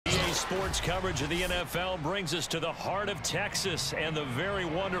sports coverage of the NFL brings us to the heart of Texas and the very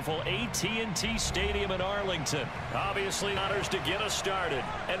wonderful AT&T Stadium in Arlington. Obviously, honors to get us started,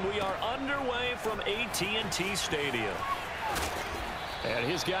 and we are underway from AT&T Stadium. And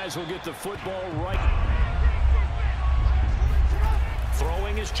his guys will get the football right.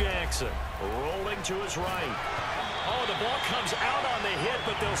 Throwing is Jackson, rolling to his right. Oh, the ball comes out on the hit,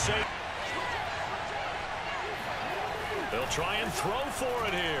 but they'll say they'll try and throw for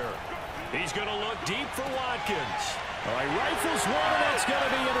it here. He's going to look deep for Watkins. All right, rifles one, and that's going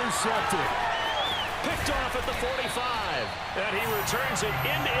to be intercepted. Picked off at the 45, and he returns it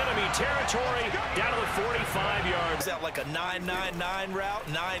into enemy territory down to the 45 yards. Is that like a 9-9-9 route?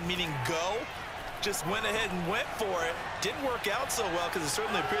 9 meaning go. Just went ahead and went for it. Didn't work out so well because it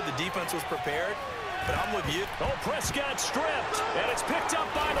certainly appeared the defense was prepared. But I'm with you. Oh, Prescott stripped, and it's picked up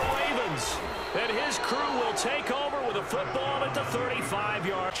by the Ravens. And his crew will take over with a football at the 35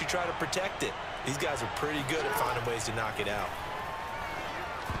 yards. You try to protect it. These guys are pretty good at finding ways to knock it out.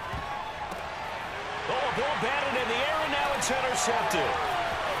 Oh, a ball batted in the air, and now it's intercepted.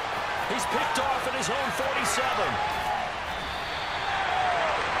 He's picked off at his own 47.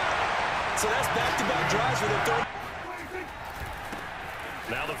 So that's back-to-back drives for the third.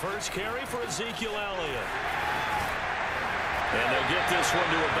 Now the first carry for Ezekiel Elliott. And they'll get this one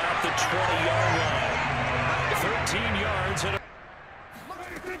to about the 20-yard line. 13 yards. And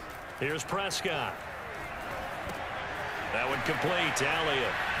here's Prescott. That one complete to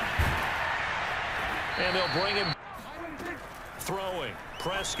Elliott. And they'll bring him. Throwing.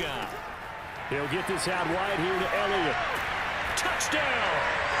 Prescott. He'll get this out wide here to Elliott.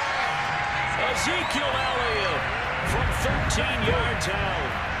 Touchdown! Ezekiel Elliott from 13 yards out.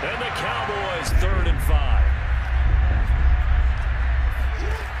 And the Cowboys 3rd and 5.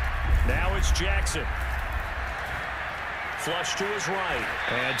 Now it's Jackson. Flush to his right.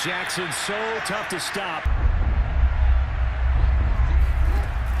 And Jackson's so tough to stop.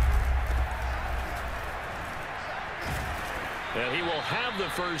 And he will have the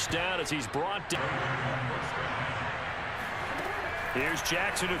first down as he's brought down. Here's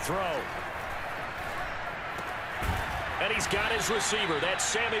Jackson to throw. And he's got his receiver. That's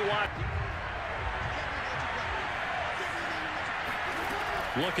Sammy Watkins.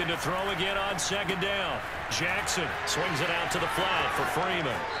 Looking to throw again on second down. Jackson swings it out to the flat for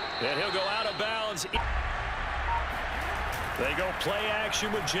Freeman. And he'll go out of bounds. They go play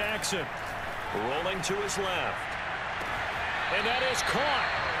action with Jackson. Rolling to his left. And that is caught.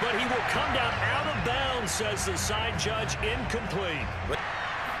 But he will come down out of bounds, says the side judge. Incomplete.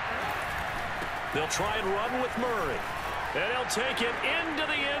 They'll try and run with Murray. And he'll take it into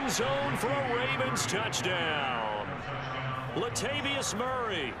the end zone for a Ravens touchdown. Latavius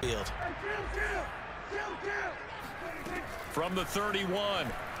Murray. From the 31,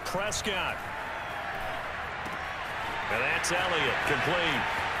 Prescott. And that's Elliott, complete.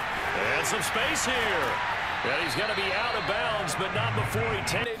 And some space here. And he's going to be out of bounds, but not before he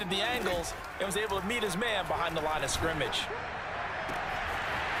eliminated the angles and was able to meet his man behind the line of scrimmage.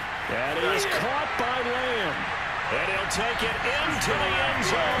 That is caught by Lamb. And he'll take it into the end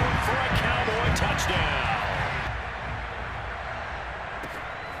zone for a Cowboy touchdown.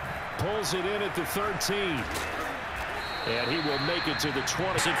 Pulls it in at the 13. And he will make it to the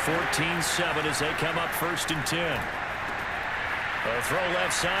 20. At 14-7 as they come up 1st and 10. A throw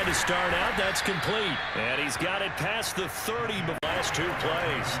left side to start out. That's complete. And he's got it past the 30 the last 2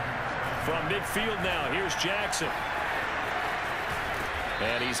 plays. From midfield now, here's Jackson.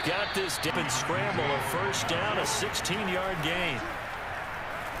 And he's got this dip and scramble, a first down, a 16-yard gain.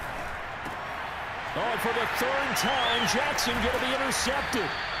 Oh, for the 3rd time, Jackson going to be intercepted.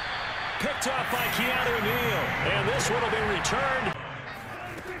 Picked off by Keanu Neal. And this one will be returned.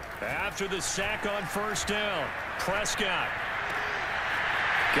 After the sack on 1st down, Prescott.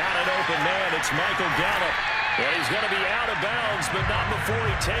 Got an open man. It's Michael Gallup. And he's going to be out of bounds, but not before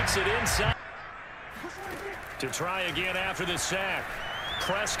he takes it inside. To try again after the sack.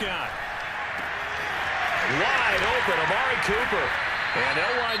 Prescott. Wide open, Amari Cooper. And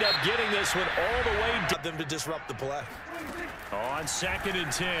they'll wind up getting this one all the way down. Them to disrupt the play. On 2nd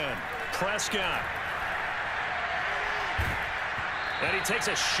and 10, Prescott. And he takes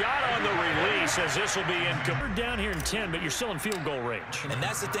a shot on the release as this will be in. We're down here in 10, but you're still in field goal range. And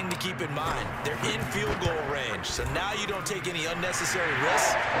that's the thing to keep in mind. They're in field goal range. So now you don't take any unnecessary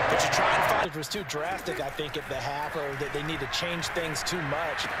risks, but you try and find. It was too drastic, I think, at the half, or that they need to change things too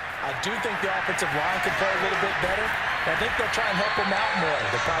much. I do think the offensive line could play a little bit better. I think they'll try and help him out more.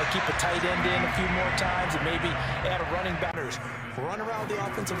 They'll probably keep a tight end in a few more times and maybe add a running back. Run around the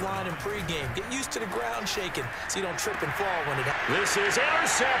offensive line in pregame. Get used to the ground shaking so you don't trip and fall when it happens. This is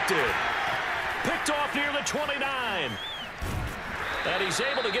intercepted. Picked off near the 29. And he's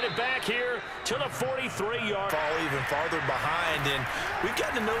able to get it back here to the 43-yard. Fall even farther behind, and we've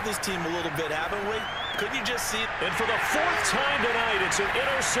gotten to know this team a little bit, haven't we? Could you just see it? And for the 4th time tonight, it's an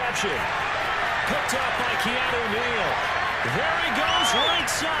interception. Picked up by Keanu Neal. There he goes, right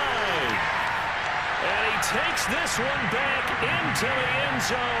side. And he takes this one back into the end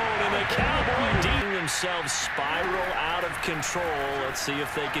zone. And the Cowboys deem themselves spiral out of control. Let's see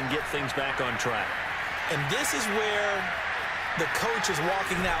if they can get things back on track. And this is where the coach is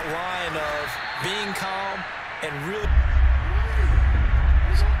walking that line of being calm and really.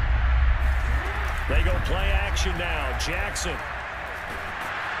 They go play action now. Jackson.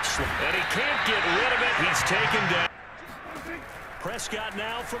 And he can't get rid of it. He's taken down. Prescott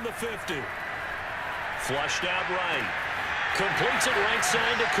now from the 50. Flushed out right. Completes it right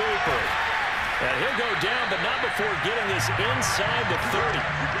side to Cooper. And he'll go down, but not before getting this inside the 30.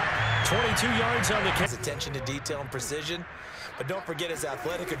 22 yards on the catch. His attention to detail and precision. But don't forget his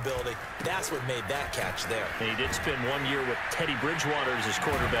athletic ability. That's what made that catch there. And he did spend 1 year with Teddy Bridgewater as his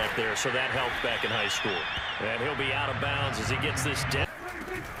quarterback there, so that helped back in high school. And he'll be out of bounds as he gets this down.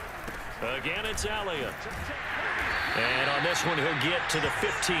 Again, it's Elliott. And on this one, he'll get to the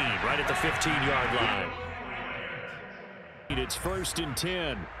 15, right at the 15-yard line. It's 1st and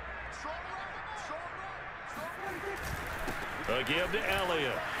 10. A give to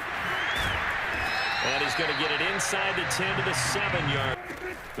Elliott. And he's going to get it inside the 10 to the 7-yard.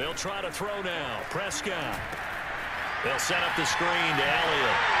 They'll try to throw now. Prescott. They'll set up the screen to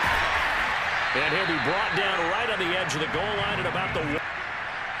Elliott. And he'll be brought down right on the edge of the goal line at about the 1.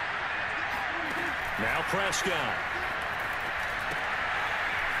 Now Prescott.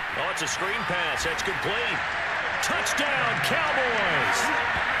 Oh, it's a screen pass. That's complete. Touchdown, Cowboys.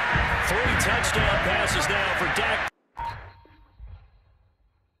 3 touchdown passes now for Dak.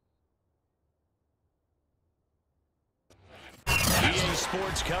 EA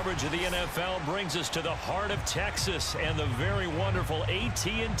Sports coverage of the NFL brings us to the heart of Texas and the very wonderful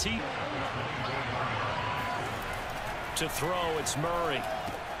AT&T. To throw, it's Murray.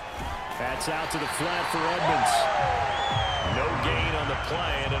 That's out to the flat for Edmonds. No gain on the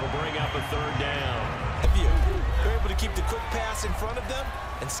play, and it'll bring up a 3rd down. They're able to keep the quick pass in front of them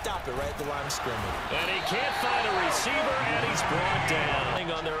and stop it right at the line of scrimmage. And he can't find a receiver, and he's brought down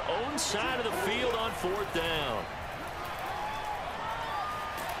on their own side of the field on 4th down.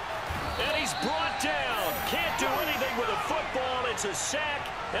 And he's brought down. Can't do anything with a football. It's a sack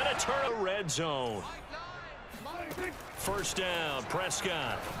and a turn. Red zone. 1st down,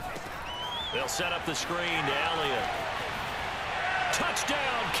 Prescott. They'll set up the screen to Elliott.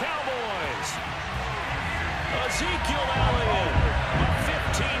 Touchdown, Cowboys. Ezekiel Elliott. A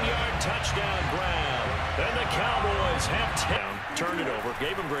 15-yard touchdown grab. And the Cowboys have 10. Turned it over.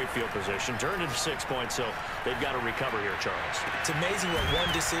 Gave them great field position. Turned it to 6 points, so they've got to recover here, Charles. It's amazing what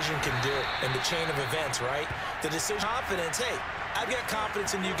one decision can do in the chain of events, right? The decision. Confidence. Hey, I've got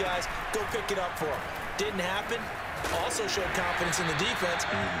confidence in you guys. Go pick it up for them. Didn't happen. Also showed confidence in the defense.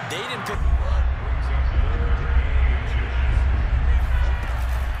 They didn't pick.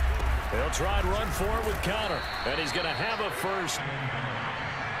 They'll try and run for it with Connor. And he's going to have a first.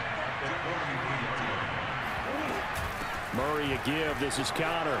 Murray a give. This is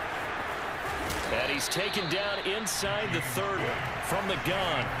Connor. And he's taken down inside the 30 from the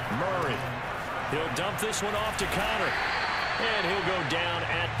gun. Murray. He'll dump this one off to Connor. And he'll go down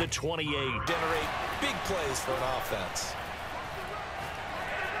at the 28. Generate big plays for an offense.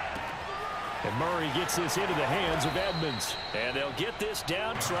 And Murray gets this into the hands of Edmonds. And they'll get this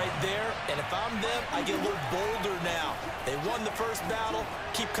down. It's right there. And if I'm them, I get a little bolder now. They won the first battle.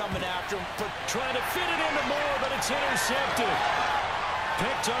 Keep coming after them. Trying to fit it into Moore, but it's intercepted.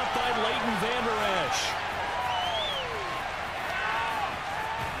 Picked up by Leighton Vander Esch.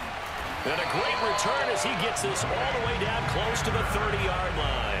 And a great return as he gets this all the way down close to the 30-yard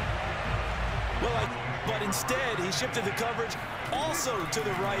line. But instead, he shifted the coverage also to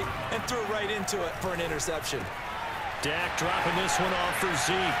the right and threw right into it for an interception. Dak dropping this one off for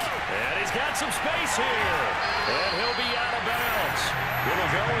Zeke. And he's got some space here. And he'll be out of bounds.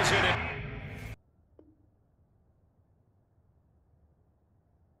 It'll go as in it.